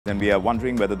And we are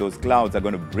wondering whether those clouds are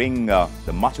going to bring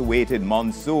the much-awaited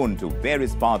monsoon to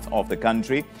various parts of the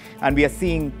country. And we are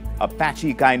seeing a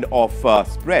patchy kind of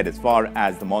spread as far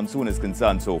as the monsoon is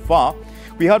concerned so far.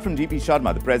 We heard from GP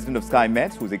Sharma, the president of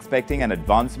Skymet, who's expecting an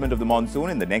advancement of the monsoon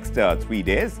in the next 3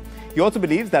 days. He also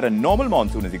believes that a normal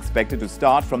monsoon is expected to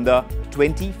start from the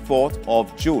 24th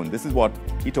of June. This is what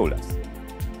he told us.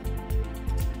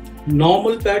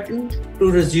 Normal pattern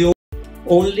to resume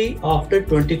only after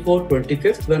 24th,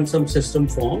 25th when some system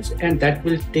forms, and that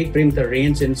will bring the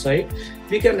rains inside.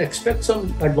 We can expect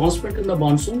some advancement in the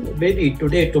monsoon, maybe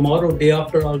today, tomorrow, day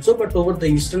after also, but over the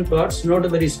eastern parts, not a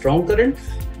very strong current.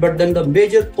 But then the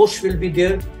major push will be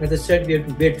there. As I said, we have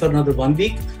to wait for another 1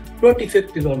 week.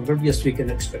 25th is onward, yes, we can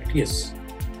expect, yes.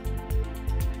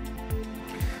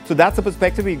 So that's the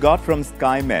perspective we got from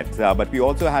Skymet, but we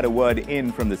also had a word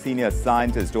in from the senior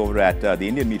scientist over at the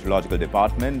Indian Meteorological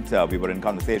Department. We were in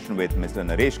conversation with Mr.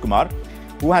 Naresh Kumar,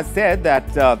 who has said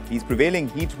that these prevailing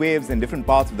heat waves in different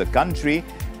parts of the country,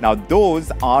 now those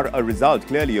are a result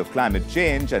clearly of climate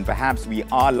change, and perhaps we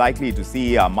are likely to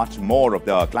see much more of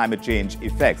the climate change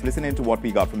effects. Listen in to what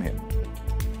we got from him.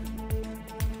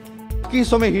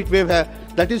 हिस्सों में heat wave है,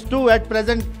 that is true at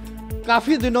present.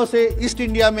 काफ़ी दिनों से east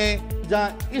India में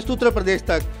जहाँ east Uttar Pradesh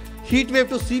तक heat wave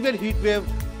to severe heat wave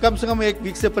कम से कम 1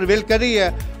 वीक से प्रिवेल कर रही है.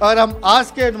 और हम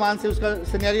आज के अनुमान से उसका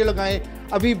सिनेरियो लगाएं.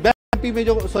 अभी एमपी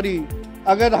में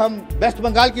अगर हम वेस्ट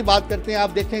बंगाल की बात करते हैं, आप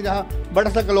देखें जहाँ बड़ा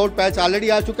सा क्लाउड पैच ऑलरेडी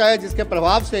आ चुका है, जिसके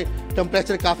प्रभाव से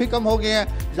टेम्परेचर काफ़ी कम हो गए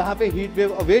हैं, जहाँ पे हीट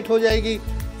वेव अवेट हो जाएगी.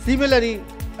 सिमिलरली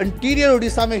इंटीरियर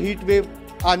उड़ीसा में हीट वेव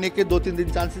आने के 2-3 दिन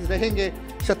चांसेस रहेंगे.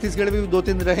 छत्तीसगढ़ में भी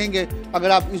 2-3 दिन रहेंगे.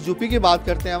 अगर आप इस यूपी की बात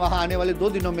करते हैं, वहाँ आने वाले 2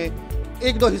 दिनों में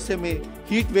 1-2 हिस्से में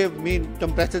हीट वेव मीन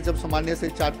टेम्परेचर जब सामान्य से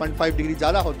 4.5 डिग्री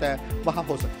ज़्यादा होता है, वहाँ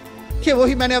हो सकता है. देखिए,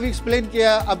 वही मैंने अभी एक्सप्लेन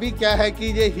किया. अभी क्या है कि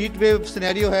ये हीट वेव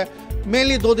सिनेरियो है,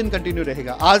 मेनली 2 दिन कंटिन्यू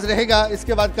रहेगा. आज रहेगा,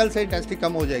 इसके बाद कल से इंटेंसिटी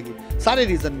कम हो जाएगी सारे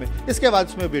रीजन में. इसके बाद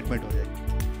उसमें अबेटमेंट हो जाएगी.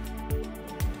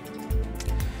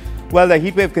 Well, the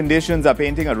heatwave conditions are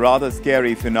painting a rather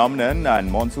scary phenomenon, and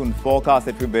monsoon forecasts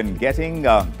that we've been getting,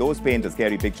 those paint a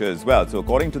scary picture as well. So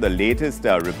according to the latest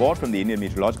report from the Indian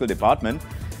Meteorological Department,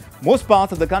 most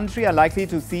parts of the country are likely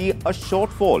to see a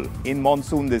shortfall in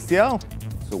monsoon this year.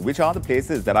 So which are the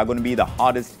places that are going to be the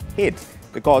hardest hit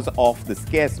because of the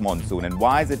scarce monsoon, and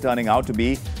why is it turning out to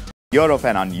be a year of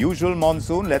an unusual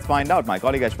monsoon? Let's find out. My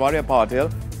colleague Aishwarya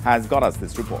Patil has got us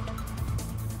this report.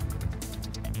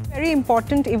 Very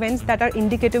important events that are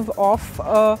indicative of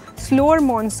a slower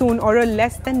monsoon or a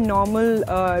less than normal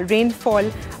rainfall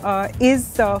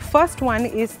first one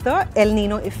is the El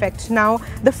Nino effect. Now,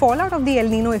 the fallout of the El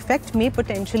Nino effect may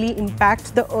potentially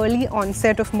impact the early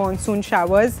onset of monsoon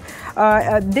showers.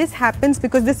 This happens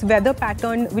because this weather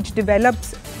pattern, which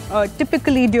develops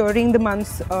typically during the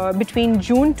months between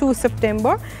June to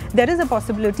September, there is a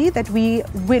possibility that we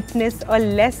witness a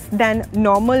less than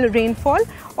normal rainfall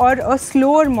or a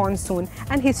slower monsoon.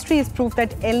 And history is proof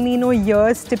that El Nino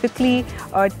years typically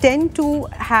tend to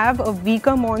have a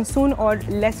weaker monsoon or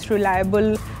less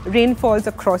reliable rainfalls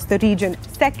across the region.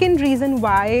 Second reason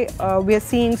why we are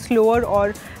seeing slower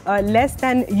or less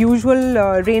than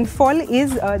usual rainfall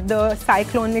is the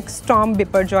cyclonic storm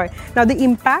Biparjoy. Now, the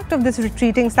impact of this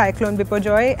retreating cyclone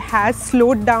Biparjoy has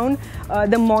slowed down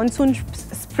the monsoon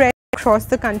spread across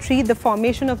the country. The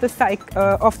formation of the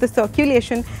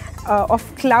circulation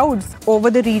of clouds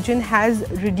over the region has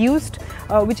reduced,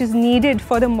 which is needed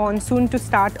for the monsoon to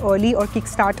start early or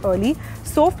kickstart early.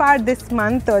 So far this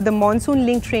month, the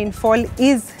monsoon-linked rainfall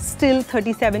is still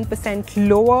 37%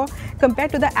 lower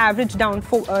compared to the average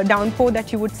downpour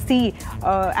that you would see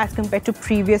as compared to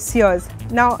previous years.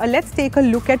 Now, let's take a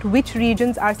look at which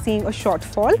regions are seeing a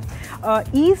shortfall.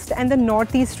 East and the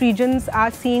northeast regions are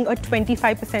seeing a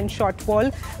 25%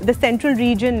 shortfall. The central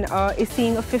region is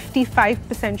seeing a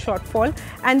 55% shortfall,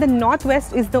 and the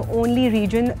northwest is the only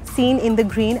region seen in the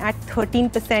green at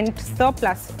 13%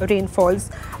 surplus rainfalls,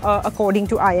 according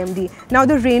to IMD. Now,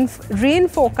 the rain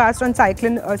forecast on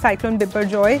cyclone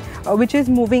Biparjoy, which is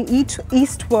moving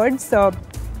eastwards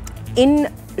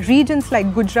in regions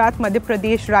like Gujarat, Madhya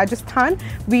Pradesh, Rajasthan,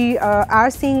 we are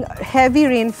seeing heavy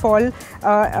rainfall,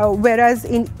 whereas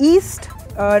in east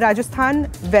Rajasthan,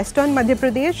 western Madhya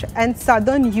Pradesh and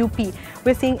southern UP,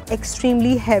 we're seeing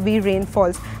extremely heavy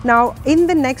rainfalls. Now, in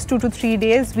the next 2 to 3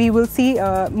 days, we will see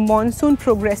monsoon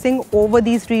progressing over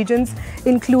these regions,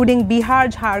 including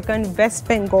Bihar, Jharkhand, West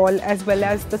Bengal, as well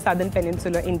as the southern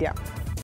peninsular India.